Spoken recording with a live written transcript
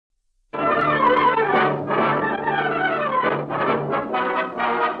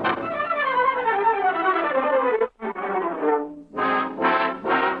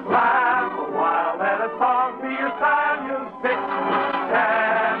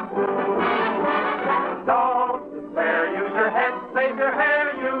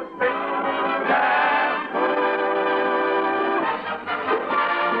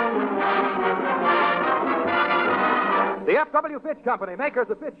F.W. Fitch Company, makers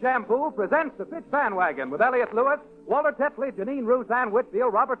of Fitch Shampoo, presents the Fitch Bandwagon with Elliott Lewis, Walter Tetley, Janine Roos, Ann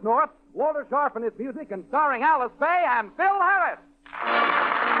Whitfield, Robert North, Walter Sharp and his music, and starring Alice Faye and Phil Harris.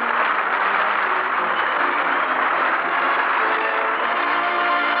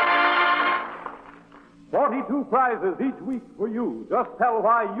 42 prizes each week for you. Just tell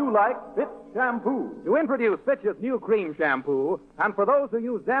why you like Fitch Shampoo. To introduce Fitch's new cream shampoo, and for those who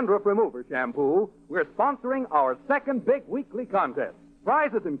use dandruff remover shampoo, we're sponsoring our second big weekly contest.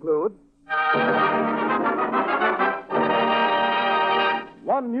 Prizes include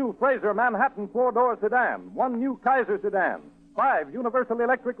one new Fraser Manhattan four-door sedan, one new Kaiser sedan, 5 Universal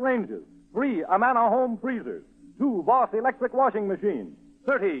Electric ranges, 3 Amana home freezers, 2 Boss electric washing machines,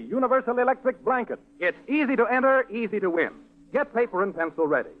 30 Universal Electric blankets. It's easy to enter, easy to win. Get paper and pencil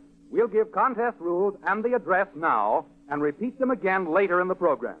ready. We'll give contest rules and the address now and repeat them again later in the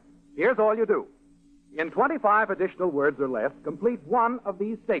program. Here's all you do. In 25 additional words or less, complete one of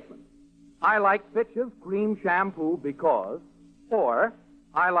these statements. I like Fitch's cream shampoo because, or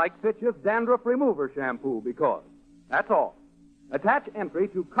I like Fitch's dandruff remover shampoo because. That's all. Attach entry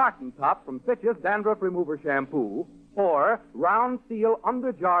to carton top from Fitch's dandruff remover shampoo or round seal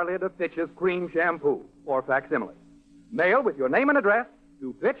under jar lid of Fitch's cream shampoo or facsimile. Mail with your name and address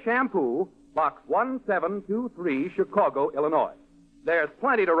to Fitch Shampoo, Box 1723, Chicago, Illinois. There's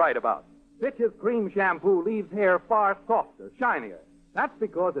plenty to write about. Fitch's cream shampoo leaves hair far softer, shinier. That's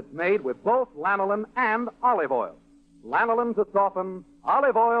because it's made with both lanolin and olive oil. Lanolin to soften,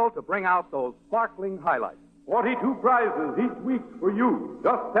 olive oil to bring out those sparkling highlights. 42 prizes each week for you.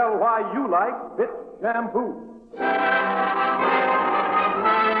 Just tell why you like Fitch Shampoo.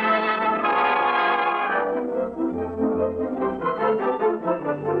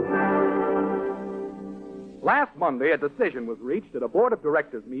 Last Monday, a decision was reached at a board of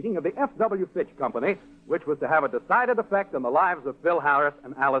directors meeting of the F.W. Fitch Company, which was to have a decided effect on the lives of Phil Harris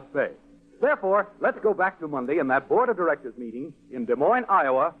and Alice Faye. Therefore, let's go back to Monday in that board of directors meeting in Des Moines,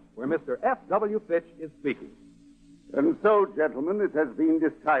 Iowa, where Mr. F.W. Fitch is speaking. And so, gentlemen, it has been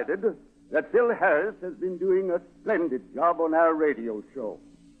decided that Phil Harris has been doing a splendid job on our radio show.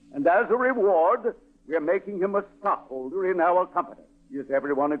 And as a reward, we're making him a stockholder in our company. Is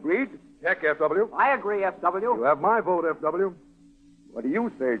everyone agreed? Check, F.W. I agree, F.W. You have my vote, F.W. What do you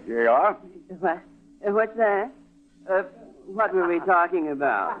say, J.R.? What's that? What were we talking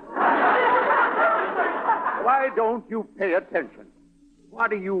about? Why don't you pay attention?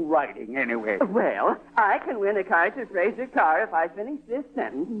 What are you writing, anyway? Well, I can win a Kaiser Fraser car if I finish this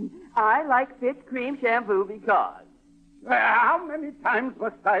sentence. I like Fitch cream shampoo because. How many times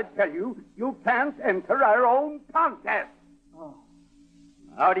must I tell you you can't enter our own contest? Oh.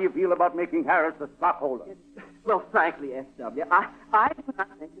 How do you feel about making Harris a stockholder? Well, frankly, S.W., I do not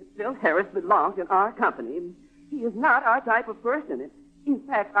think that Phil Harris belongs in our company. He is not our type of person. In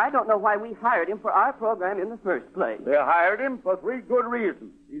fact, I don't know why we hired him for our program in the first place. They hired him for 3 good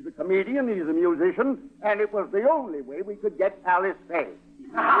reasons. He's a comedian, he's a musician, and it was the only way we could get Alice Faye.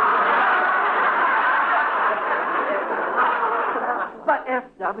 But,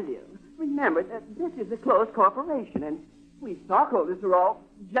 F.W., remember that this is a closed corporation, and we stockholders are all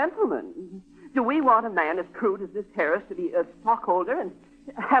gentlemen. Do we want a man as crude as this Harris to be a stockholder and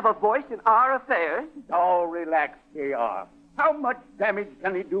have a voice in our affairs? Oh, relax, J.R. How much damage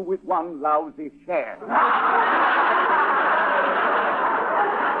can he do with one lousy share?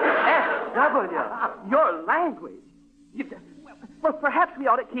 S.W., your language. Well, perhaps we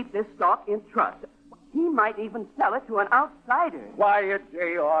ought to keep this stock in trust. He might even sell it to an outsider. Quiet,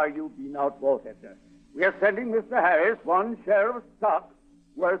 J.R., you've been outvoted. We are sending Mr. Harris 1 share of stock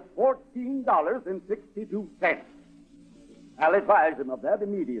worth $14.62. I'll advise him of that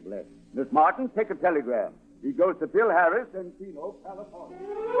immediately. Miss Martin, take a telegram. He goes to Phil Harris, Encino, California.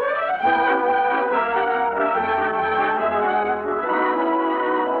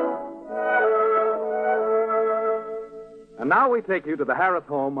 And now we take you to the Harris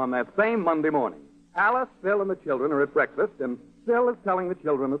home on that same Monday morning. Alice, Phil, and the children are at breakfast, and Phil is telling the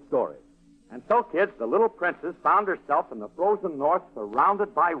children a story. And so, kids, the little princess found herself in the frozen north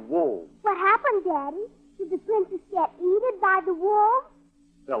surrounded by wolves. What happened, Daddy? Did the princess get eaten by the wolves?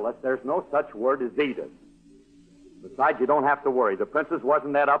 Phyllis, there's no such word as Edith. Besides, you don't have to worry. The princess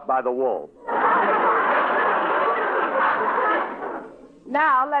wasn't ate up by the wolves.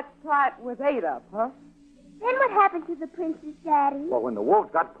 Now, let's try it with Ada, huh? Then what happened to the princess, Daddy? Well, when the wolves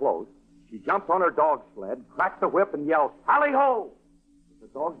got close, she jumped on her dog sled, cracked the whip, and yelled, "Tally-ho!" But the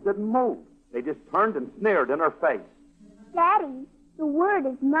dogs didn't move. They just turned and sneered in her face. Daddy, the word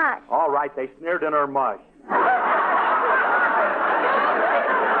is mush. All right, they sneered in her mush.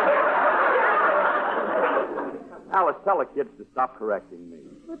 Alice, tell the kids to stop correcting me.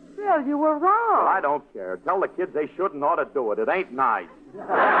 But, Phil, you were wrong. Well, I don't care. Tell the kids they shouldn't ought to do it. It ain't nice.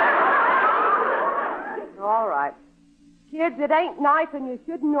 All right. Kids, it ain't nice and you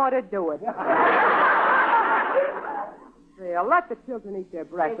shouldn't ought to do it. Phil, let the children eat their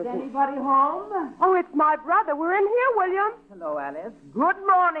breakfast. Is anybody home? Oh, it's my brother. We're in here, William. Hello, Alice. Good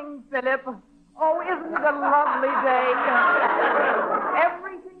morning, Philip. Oh, isn't it a lovely day?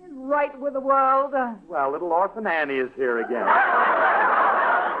 Everything is right with the world. Well, little orphan Annie is here again.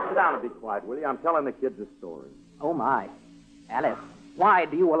 Sit down and be quiet, will you? I'm telling the kids a story. Oh, my. Alice, why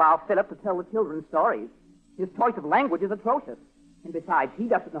do you allow Philip to tell the children stories? His choice of language is atrocious. And besides, he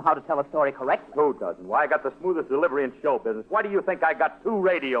doesn't know how to tell a story correctly. Who doesn't? Why, I got the smoothest delivery in show business. Why do you think I got 2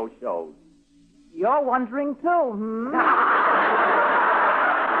 radio shows? You're wondering, too,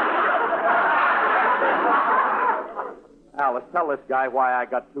 Alice, tell this guy why I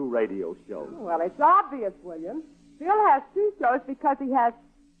got 2 radio shows. Well, it's obvious, William. Phil has 2 shows because he has...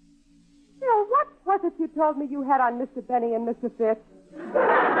 Phil, what was it you told me you had on Mr. Benny and Mr. Fitz?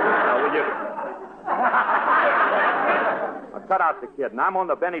 Will you... Now, cut out the kid. And I'm on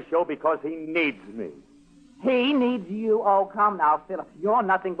the Benny show because he needs me. He needs you. Oh, come now, Philip. You're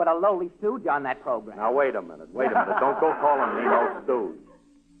nothing but a lowly stooge on that program. Now, wait a minute. Don't go calling me no stooge.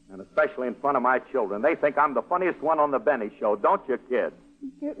 And especially in front of my children. They think I'm the funniest one on the Benny show, don't you, kids?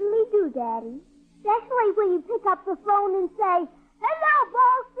 You certainly do, Daddy. Especially when you pick up the phone and say, "Hello,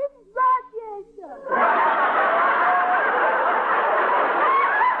 boss, this is Rochester."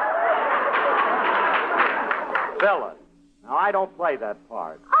 Phyllis. Now, I don't play that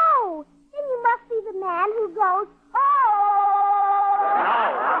part. Oh, then you must be the man who goes, "Oh!"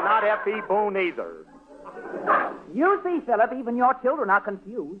 No, I'm not F.E. Boone either. You see, Philip, even your children are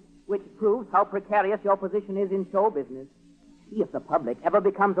confused, which proves how precarious your position is in show business. See, if the public ever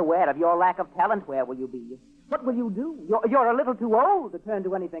becomes aware of your lack of talent, where will you be? What will you do? You're a little too old to turn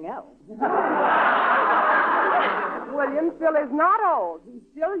to anything else. William, Phil is not old. He's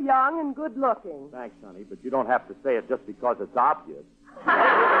still young and good-looking. Thanks, honey, but you don't have to say it just because it's obvious.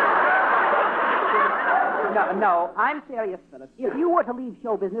 No, I'm serious, Philip. If you were to leave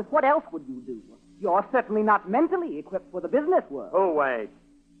show business, what else would you do? You're certainly not mentally equipped for the business world. Oh, wait.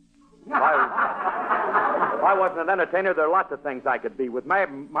 If I wasn't an entertainer, there are lots of things I could be. With my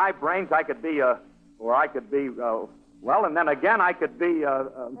brains, I could be well, and then again, I could be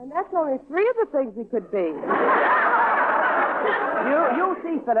And that's only 3 of the things he could be. You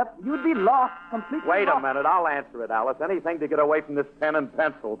see, Philip, you'd be lost, completely Wait lost. a minute, I'll answer it, Alice. Anything to get away from this pen and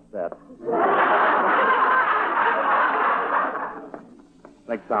pencil set.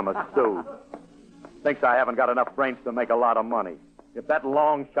 Thinks I'm a stooge. Thinks I haven't got enough brains to make a lot of money. If that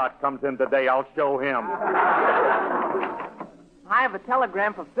long shot comes in today, I'll show him. I have a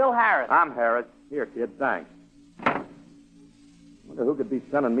telegram for Phil Harris. I'm Harris. Here, kid, thanks. Wonder who could be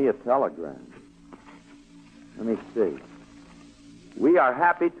sending me a telegram. Let me see. We are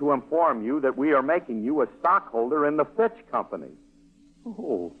happy to inform you that we are making you a stockholder in the Fitch Company.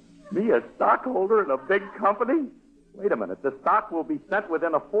 Oh, me a stockholder in a big company? Wait a minute. The stock will be sent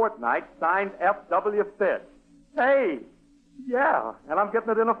within a fortnight, signed F.W. Fitch. Hey, yeah, and I'm getting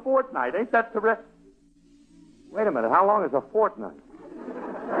it in a fortnight. Ain't that terrific? Wait a minute. How long is a fortnight?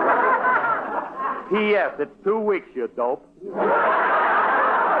 P.S. It's 2 weeks, you dope. Oh,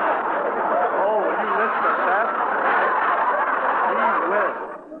 will you listen to that? Gee whiz.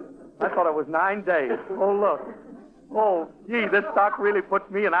 I thought it was 9 days. Oh, look. Oh, gee, this stock really puts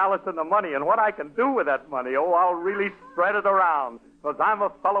me and Alice in the money, and what I can do with that money, oh, I'll really spread it around. Because I'm a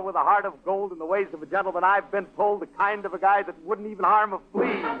fellow with a heart of gold and the ways of a gentleman. I've been told the kind of a guy that wouldn't even harm a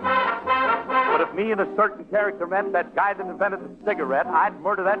flea. But if me and a certain character meant that guy that invented the cigarette, I'd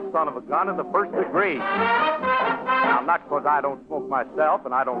murder that son of a gun in the first degree. Now, not because I don't smoke myself,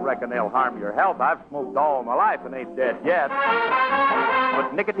 and I don't reckon they'll harm your health. I've smoked all my life and ain't dead yet.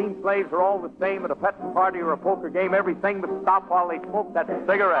 But nicotine slaves are all the same at a petting party or a poker game. Everything but stop while they smoke that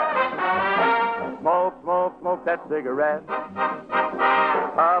cigarette. Smoke, smoke, smoke that cigarette.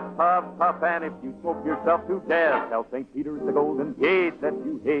 Puff, puff, puff, and if you smoke yourself to death, tell St. Peter at the Golden Gate that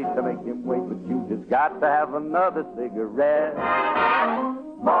you hate to make him wait, but you just got to have another cigarette.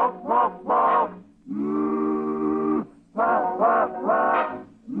 Smoke, smoke, smoke. Puff, puff, puff.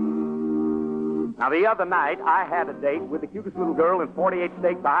 Now, the other night, I had a date with the cutest little girl in 48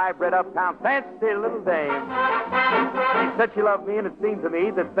 states, a high-bred uptown fancy little dame. She said she loved me, and it seemed to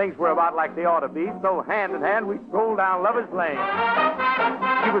me that things were about like they ought to be, so hand in hand, we strolled down Lover's Lane.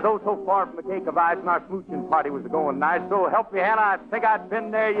 She was oh so far from the cake of ice, and our smooching party was going nice. So help me, Hannah, I think I'd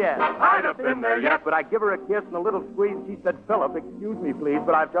been there yet. I'd have been there yet. But I give her a kiss and a little squeeze. She said, Philip, excuse me, please,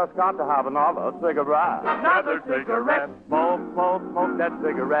 but I've just got to have another cigarette. Another cigarette. Smoke, smoke, smoke that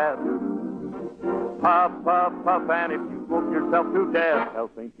cigarette. Puff, puff, puff, and if you smoke yourself to death, tell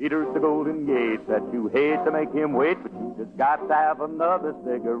St. Peter's the Golden Gate that you hate to make him wait, but you just got to have another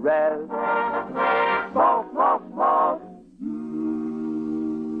cigarette. Smoke, smoke, smoke.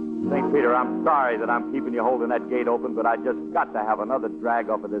 St. Peter, I'm sorry that I'm keeping you holding that gate open, but I just got to have another drag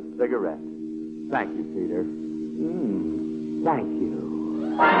off of this cigarette. Thank you, Peter. Thank you.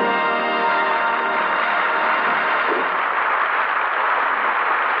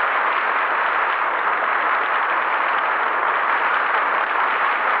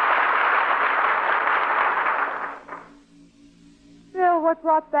 What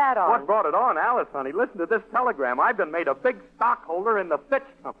brought that on? What brought it on, Alice, honey? Listen to this telegram. I've been made a big stockholder in the Fitch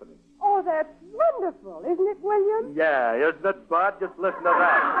Company. Oh, that's wonderful, isn't it, William? Yeah, isn't it, Bud? Just listen to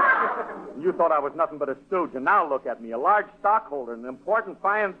that. You thought I was nothing but a stooge, and now look at me, a large stockholder, an important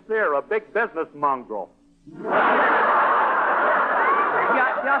financier, a big business mongrel.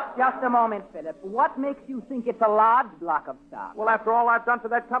 Just a moment, Philip. What makes you think it's a large block of stock? Well, after all I've done for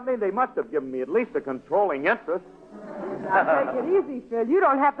that company, they must have given me at least a controlling interest. Now, take it easy, Phil. You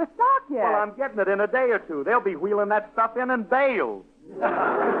don't have the stock yet. Well, I'm getting it in a day or two. They'll be wheeling that stuff in bales.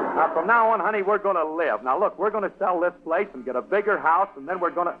 Now, from now on, honey, we're going to live. Now, look, we're going to sell this place and get a bigger house, and then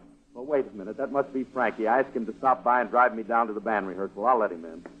we're going to... Well, wait a minute. That must be Frankie. I asked him to stop by and drive me down to the band rehearsal. I'll let him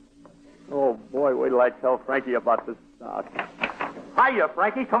in. Oh, boy, wait till I tell Frankie about this stock. Hiya,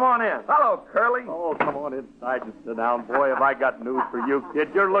 Frankie. Come on in. Hello, Curly. Oh, come on inside and sit down. Boy, have I got news for you, kid.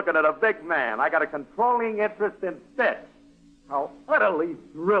 You're looking at a big man. I got a controlling interest in Fitch. How utterly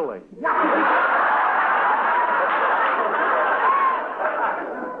thrilling.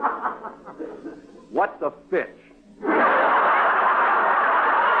 What's a Fitch?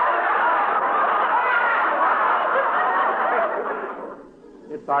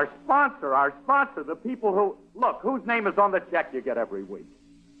 It's our sponsor, the people who... Look, whose name is on the check you get every week?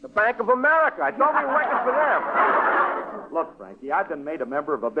 The Bank of America. I told you working for them. Look, Frankie, I've been made a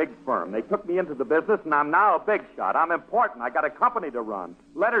member of a big firm. They took me into the business, and I'm now a big shot. I'm important. I got a company to run.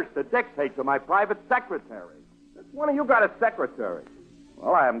 Letters to dictate to my private secretary. When have you got a secretary?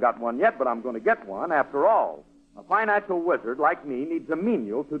 Well, I haven't got one yet, but I'm going to get one. After all, a financial wizard like me needs a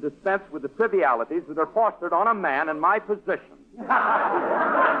menial to dispense with the trivialities that are fostered on a man in my position.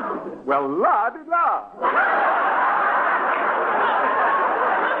 Well, la-di-la.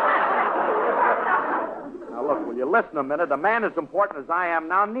 Now, look, will you listen a minute? A man as important as I am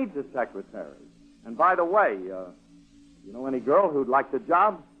now needs a secretary. And by the way, you know any girl who'd like the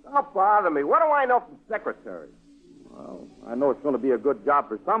job? Don't bother me. What do I know from secretary? Well, I know it's going to be a good job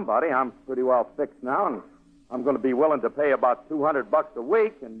for somebody. I'm pretty well fixed now, and I'm going to be willing to pay about $200 a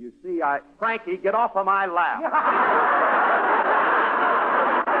week. And you see, Frankie, get off of my lap.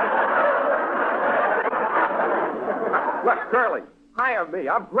 Look, Curly, hire me.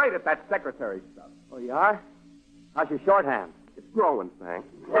 I'm great at that secretary stuff. Oh, you are? How's your shorthand? It's growing, thanks.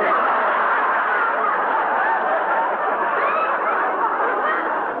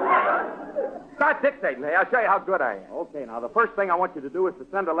 Start dictating, hey? I'll show you how good I am. Okay, now, the first thing I want you to do is to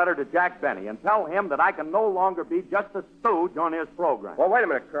send a letter to Jack Benny and tell him that I can no longer be just a stooge on his program. Well, wait a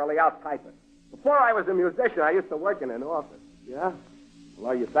minute, Curly. I'll type it. Before I was a musician, I used to work in an office. Yeah?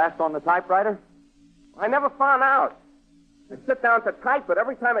 Well, are you fast on the typewriter? I never found out. I'd sit down to type, but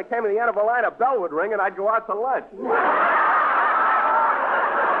every time I came to the end of a line, a bell would ring, and I'd go out to lunch.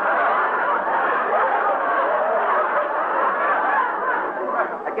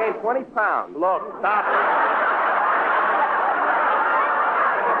 I gained 20 pounds. Look, stop it.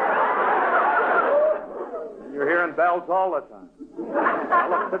 You're hearing bells all the time. Now,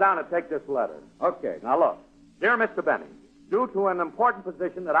 look, sit down and take this letter. Okay. Now, look. Dear Mr. Benny, due to an important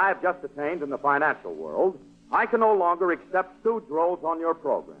position that I have just attained in the financial world, I can no longer accept stooge roles on your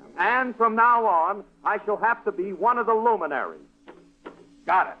program. And from now on, I shall have to be one of the luminaries.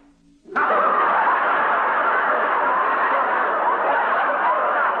 Got it.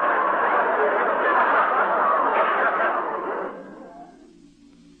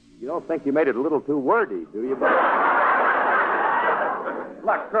 You don't think you made it a little too wordy, do you, buddy?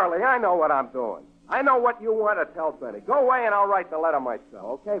 Look, Curly, I know what I'm doing. I know what you want to tell Benny. Go away and I'll write the letter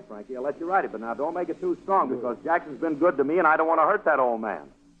myself. Okay, Frankie, I'll let you write it, but now don't make it too strong because Jackson's been good to me and I don't want to hurt that old man.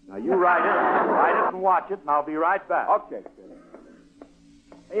 Now, you write it and watch it, and I'll be right back. Okay, Benny.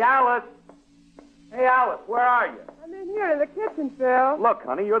 Hey, Alice. Hey, Alice, where are you? I'm in here in the kitchen, Phil. Look,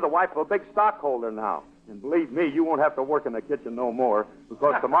 honey, you're the wife of a big stockholder now. And believe me, you won't have to work in the kitchen no more,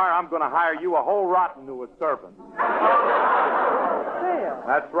 because tomorrow I'm going to hire you a whole rotten new servant. Phil.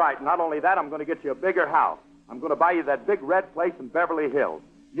 That's right. Not only that, I'm going to get you a bigger house. I'm going to buy you that big red place in Beverly Hills.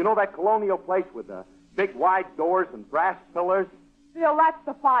 You know that colonial place with the big wide doors and brass pillars? Phil, that's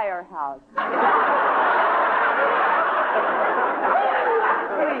the firehouse.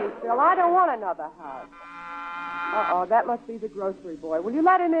 Please, Phil, I don't want another house. Uh-oh, that must be the grocery boy. Will you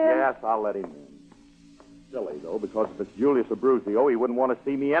let him in? Yes, I'll let him in. Silly, though, because if it's Julius Abruzio, he wouldn't want to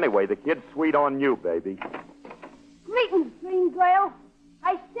see me anyway. The kid's sweet on you, baby. Greetings, Green Girl.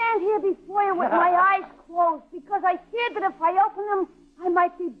 I stand here before you with my eyes closed because I feared that if I open them, I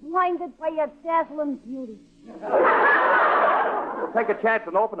might be blinded by your dazzling beauty. Well, take a chance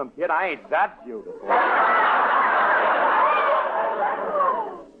and open them, kid. I ain't that beautiful. Ah,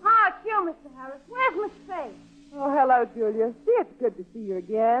 it's you, Mr. Harris. Where's Miss Fay? Oh, hello, Julia. See, it's good to see you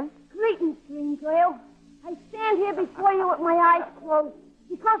again. Greetings, Green Girl. I stand here before you with my eyes closed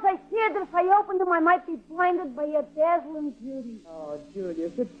because I feared that if I opened them, I might be blinded by your dazzling beauty. Oh,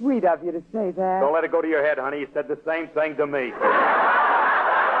 Julius, it's sweet of you to say that. Don't let it go to your head, honey. You said the same thing to me.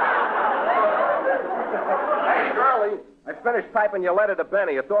 Hey, Shirley, I finished typing your letter to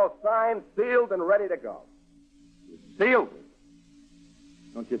Benny. It's all signed, sealed, and ready to go. Sealed it.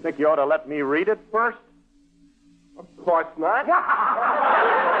 Don't you think you ought to let me read it first? Of course not.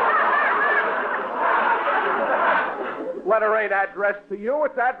 Letter ain't addressed to you.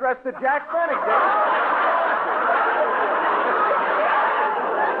 It's addressed to Jack Benny.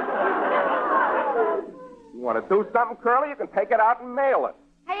 You want to do something, Curly? You can take it out and mail it.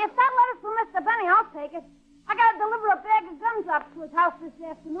 Hey, if that letter's from Mr. Benny, I'll take it. I gotta deliver a bag of guns up to his house this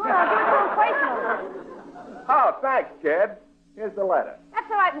afternoon. I'll give it to him personally. Oh, thanks, kid. Here's the letter. That's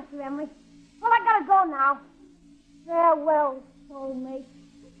all right, Mr. Emily. Well, I gotta go now. Farewell, soulmate.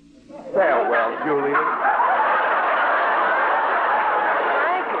 Farewell, Julius.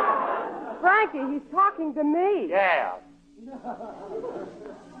 Frankie, he's talking to me. Yeah.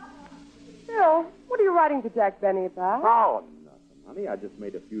 Phil, what are you writing to Jack Benny about? Oh, nothing, honey. I just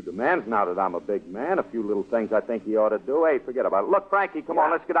made a few demands now that I'm a big man. A few little things I think he ought to do. Hey, forget about it. Look, Frankie, come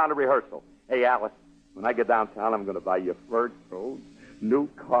on. Let's get down to rehearsal. Hey, Alice, when I get downtown, I'm going to buy you fur coats, new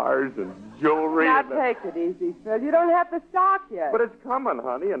cars, and jewelry. Now, take it easy, Phil. You don't have the stock yet. But it's coming,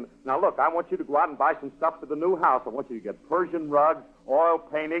 honey. And now, look, I want you to go out and buy some stuff for the new house. I want you to get Persian rugs, oil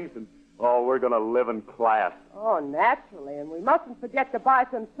paintings, and, oh, we're going to live in class. Oh, naturally. And we mustn't forget to buy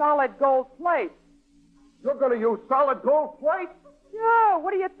some solid gold plate. You're going to use solid gold plate? Yeah,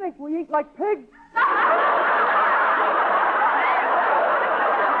 what do you think? We eat like pigs?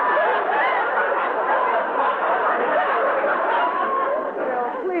 Phil,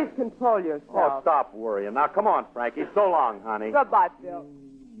 please control yourself. Oh, stop worrying. Now, come on, Frankie. So long, honey. Goodbye, Phil.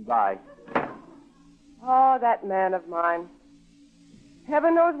 Bye. Oh, that man of mine.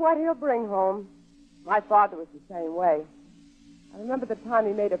 Heaven knows what he'll bring home. My father was the same way. I remember the time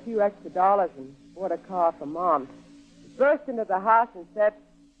he made a few extra dollars and bought a car for Mom. He burst into the house and said,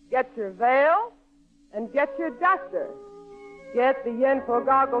 "Get your veil and get your duster. Get the info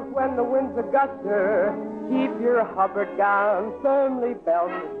goggles when the wind's a guster. Keep your Hubbard gown firmly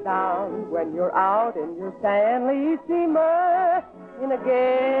belted down when you're out in your Stanley steamer. In a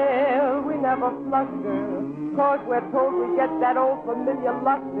gale we never fluster, 'cause we're told we get that old familiar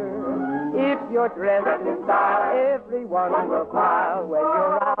luster. If you're dressed in style, everyone will smile when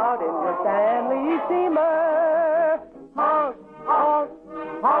you're out in your Stanley steamer. Honk, honk,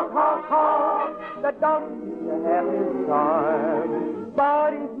 honk, honk, honk. The dog used to have his charm,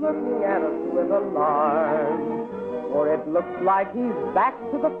 but he's looking at us with alarm. For it looks like he's back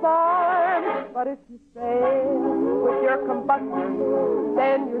to the farm. But if you fail with your combustion,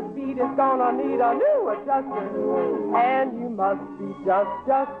 then your speed is gonna need a new adjuster. And you must be just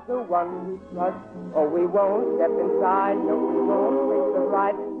the one we trust, or we won't step inside. No, we won't take the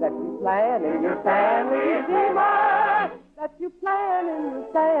ride that you plan in your Stanley steamer. That you plan in your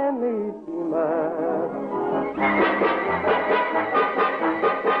Stanley steamer.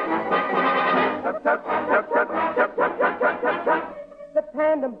 The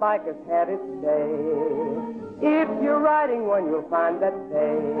tandem bike has had its day. If you're riding one, you'll find that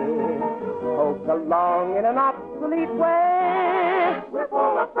they poke along in an obsolete way. We're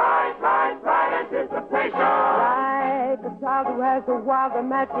full of pride, anticipation. Like a child who has a wild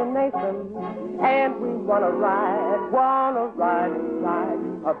imagination. And we wanna ride inside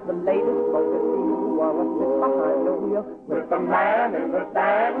of the latest motor we wanna sit behind the wheel with the man in the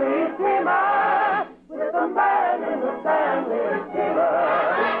Stanley steamer. With the man in the Stanley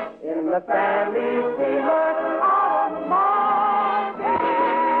steamer. In the Stanley steamer automobile.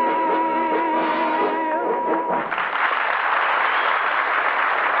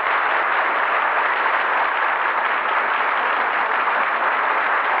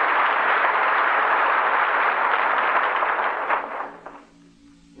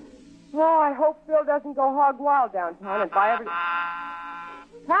 doesn't go hog wild downtown and buy every...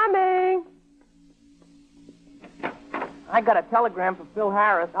 Coming! I got a telegram from Phil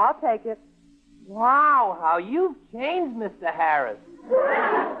Harris. I'll take it. Wow, how you've changed, Mr. Harris.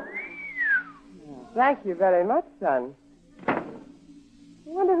 Thank you very much, son. I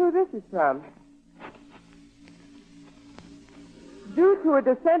wonder who this is from. Due to a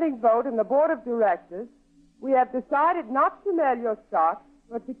dissenting vote in the board of directors, we have decided not to mail your stock,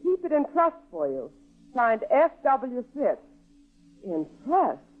 but to keep it in trust for you. Signed F.W. Fitz. In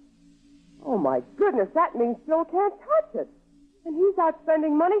trust? Oh, my goodness, that means Phil can't touch it. And he's out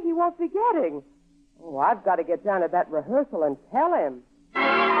spending money he won't be getting. Oh, I've got to get down to that rehearsal and tell him.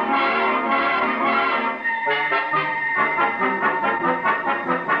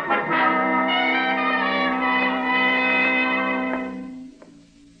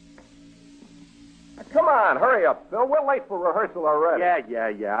 Come on, hurry up, Phil. We're late for rehearsal already.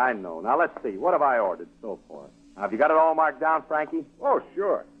 Yeah, I know. Now, let's see. What have I ordered so far? Now, have you got it all marked down, Frankie? Oh,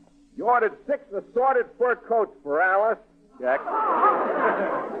 sure. You ordered 6 assorted fur coats for Alice. Check.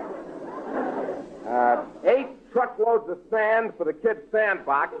 8 truckloads of sand for the kids'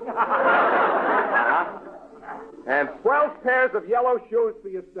 sandbox. And 12 pairs of yellow shoes for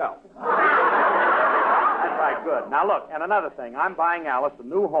yourself. That's right, good. Now, look, and another thing. I'm buying Alice a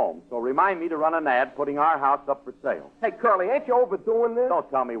new home, so remind me to run an ad putting our house up for sale. Hey, Curly, ain't you overdoing this? Don't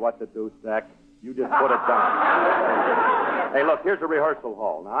tell me what to do, Stack. You just put it down. Hey, look, here's a rehearsal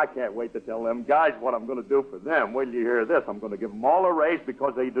hall. Now, I can't wait to tell them guys what I'm going to do for them. Wait till you hear this. I'm going to give them all a raise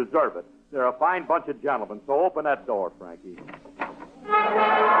because they deserve it. They're a fine bunch of gentlemen, so open that door, Frankie.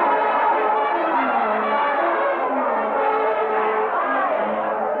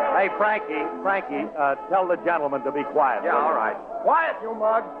 Hey, Frankie, tell the gentleman to be quiet. Yeah, all right. Quiet, you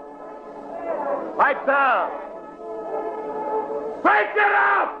mug. Pipe down. Break it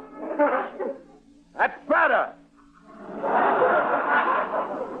up! That's better.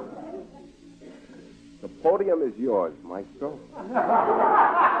 The podium is yours, Maestro.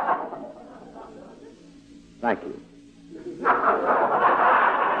 Thank you.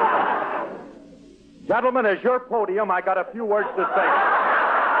 Gentlemen, as your podium, I got a few words to say.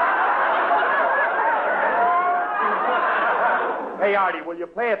 Hey, Artie, will you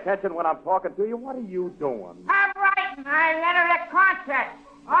pay attention when I'm talking to you? What are you doing? I'm writing. I entered a contract.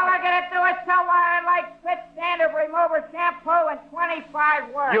 All I gotta do is tell why I like Fitz Standard Remover Shampoo in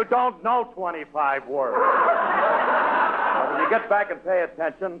 25 words. You don't know 25 words. Now, when you get back and pay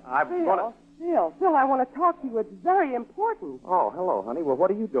attention, I'm going to... Phil, I want to talk to you. It's very important. Oh, hello, honey. Well, what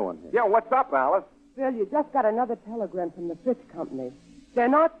are you doing here? Yeah, what's up, Alice? Phil, you just got another telegram from the Fitz Company. They're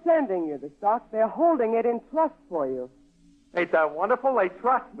not sending you the stock. They're holding it in trust for you. Ain't that wonderful? They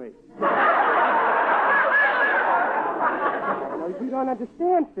trust me. No, you don't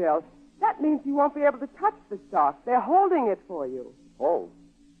understand, Phil. That means you won't be able to touch the stock. They're holding it for you. Oh.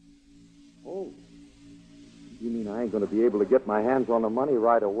 You mean I ain't going to be able to get my hands on the money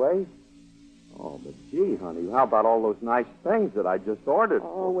right away? Oh, but gee, honey, how about all those nice things that I just ordered?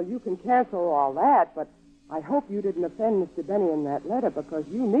 Oh, well, you can cancel all that, but I hope you didn't offend Mr. Benny in that letter because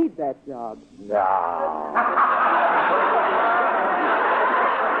you need that job. No.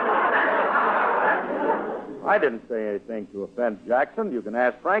 I didn't say anything to offend Jackson. You can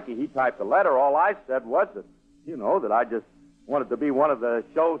ask Frankie. He typed the letter. All I said was that, that I just wanted to be one of the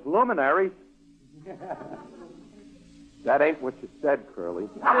show's luminaries. That ain't what you said, Curly.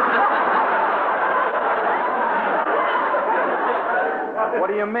 What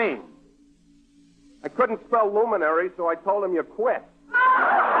do you mean? I couldn't spell luminary, so I told him you quit.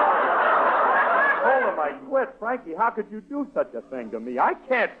 Told him I quit. Frankie, how could you do such a thing to me? I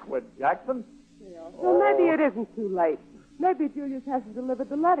can't quit, Jackson. Well, maybe it isn't too late. Maybe Julius hasn't delivered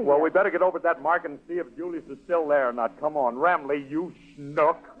the letter Well, yet. we better get over to that market and see if Julius is still there or not. Come on, Remley, you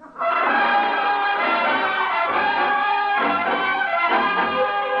schnook.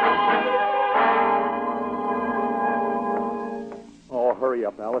 Oh, hurry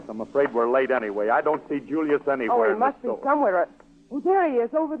up, Alice. I'm afraid we're late anyway. I don't see Julius anywhere. Oh, he must be somewhere. Oh, there he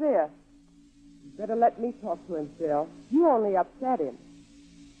is, over there. You better let me talk to him, Phil. You only upset him.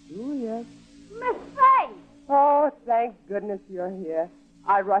 Julius. Miss Faye! Oh, thank goodness you're here.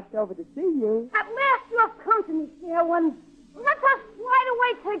 I rushed over to see you. At last you have come to me, fair one. Let us slide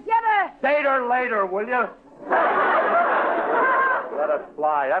away together. Date her later, will you? Let us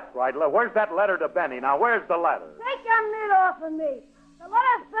fly. That's right. Where's that letter to Benny? Now, where's the letter? Take your mitt off of me. The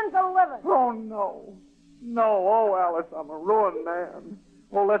letter's been delivered. Oh, no. No. Oh, Alice, I'm a ruined man.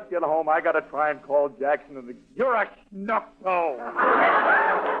 Oh, let's get home. I got to try and call Jackson. You're a schnuckto.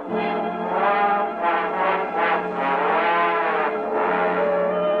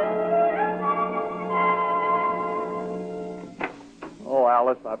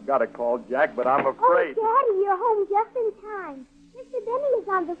 Alice, I've got to call Jack, but I'm Oh, afraid. Daddy, you're home just in time. Mr. Benny is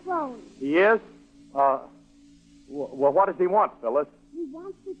on the phone. He is? Well, what does he want, Phyllis? He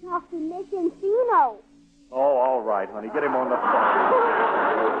wants to talk to Nick and Fino. Oh, all right, honey. Get him on the phone.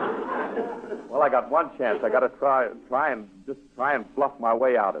 Well, I got one chance. I got to try and bluff my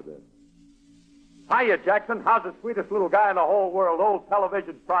way out of this. Hiya, Jackson. How's the sweetest little guy in the whole world? Old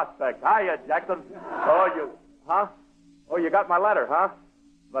television prospect. Hiya, Jackson. Huh? Oh, you got my letter, huh?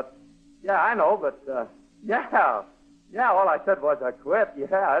 But, yeah, I know, but, yeah. Yeah, all I said was I quit. Yeah,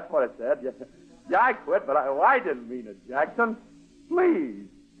 that's what I said. Yeah, I quit, but I didn't mean it, Jackson. Please.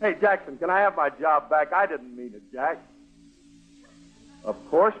 Hey, Jackson, can I have my job back? I didn't mean it, Jack. Of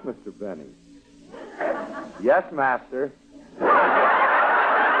course, Mr. Benny. Yes, master.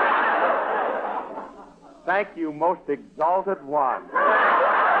 Thank you, most exalted one.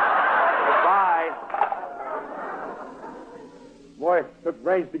 Goodbye. Boy, it took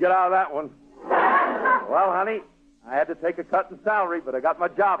brains to get out of that one. Well, honey, I had to take a cut in salary, but I got my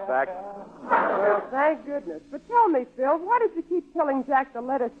job back. Well, thank goodness. But tell me, Phil, why did you keep telling Jack the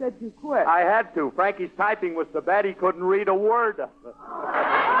letter said you quit? I had to. Frankie's typing was so bad he couldn't read a word of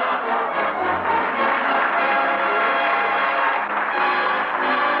it.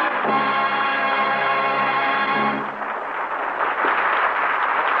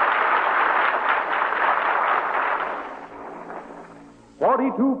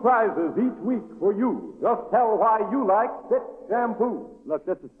 42 prizes each week for you. Just tell why you like Fitch shampoo. Look,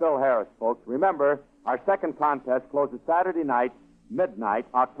 this is Phil Harris, folks. Remember, our second contest closes Saturday night, midnight,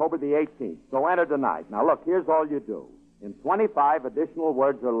 October the 18th. So enter tonight. Now, look, here's all you do. In 25 additional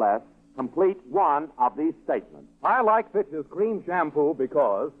words or less, complete one of these statements. I like Fitch's cream shampoo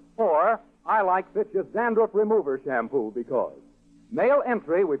because, or I like Fitch's dandruff remover shampoo because. Mail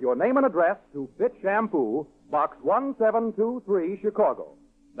entry with your name and address to Fitch Shampoo, Box 1723, Chicago.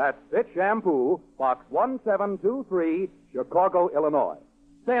 That's Fitch Shampoo, Box 1723, Chicago, Illinois.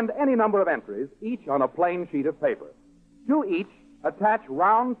 Send any number of entries, each on a plain sheet of paper. To each, attach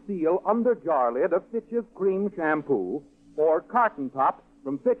round seal under jar lid of Fitch's cream shampoo or carton top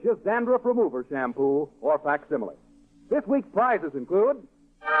from Fitch's dandruff remover shampoo or facsimile. This week's prizes include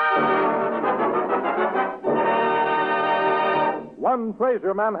 1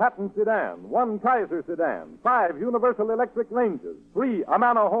 Fraser Manhattan sedan, 1 Kaiser sedan, 5 Universal Electric ranges, 3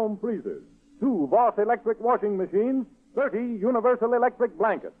 Amana home freezers, 2 Voss electric washing machines, 30 Universal Electric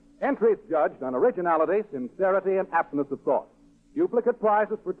blankets. entries judged on originality, sincerity, and aptness of thought. Duplicate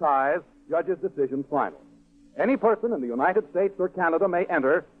prizes for ties, judges' decisions final. Any person in the United States or Canada may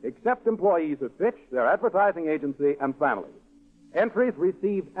enter, except employees of Fitch, their advertising agency, and families. Entries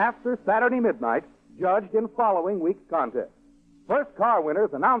received after Saturday midnight, judged in following week's contest. First car winners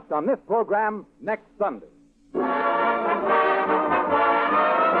announced on this program next Sunday.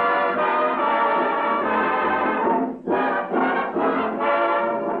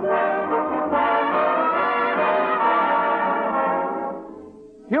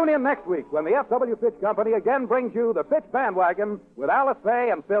 Tune in next week when the F.W. Fitch Company again brings you the Fitch Bandwagon with Alice Faye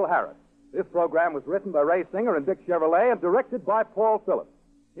and Phil Harris. This program was written by Ray Singer and Dick Chevrolet and directed by Paul Phillips.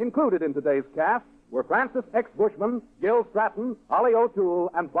 Included in today's cast were Francis X. Bushman, Gil Stratton, Ollie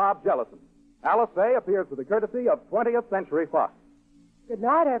O'Toole, and Bob Jellison. Alice Faye appears with the courtesy of 20th Century Fox. Good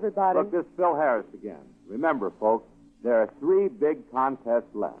night, everybody. Look, this is Phil Harris again. Remember, folks, there are 3 big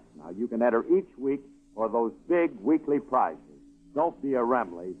contests left. Now, you can enter each week for those big weekly prizes. Don't be a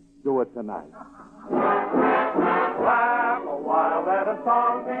Remley. Do it tonight. Laugh a while, let a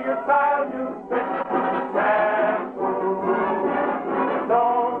song be your style, you Fitch shampoo.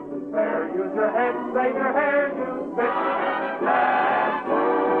 Don't despair, use your head, save your hair, you Fitch shampoo.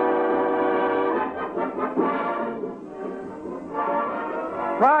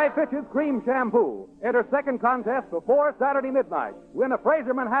 Try Fitch's Cream Shampoo. Enter second contest before Saturday midnight. Win a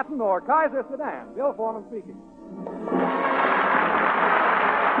Fraser Manhattan or Kaiser sedan. Bill Foreman speaking.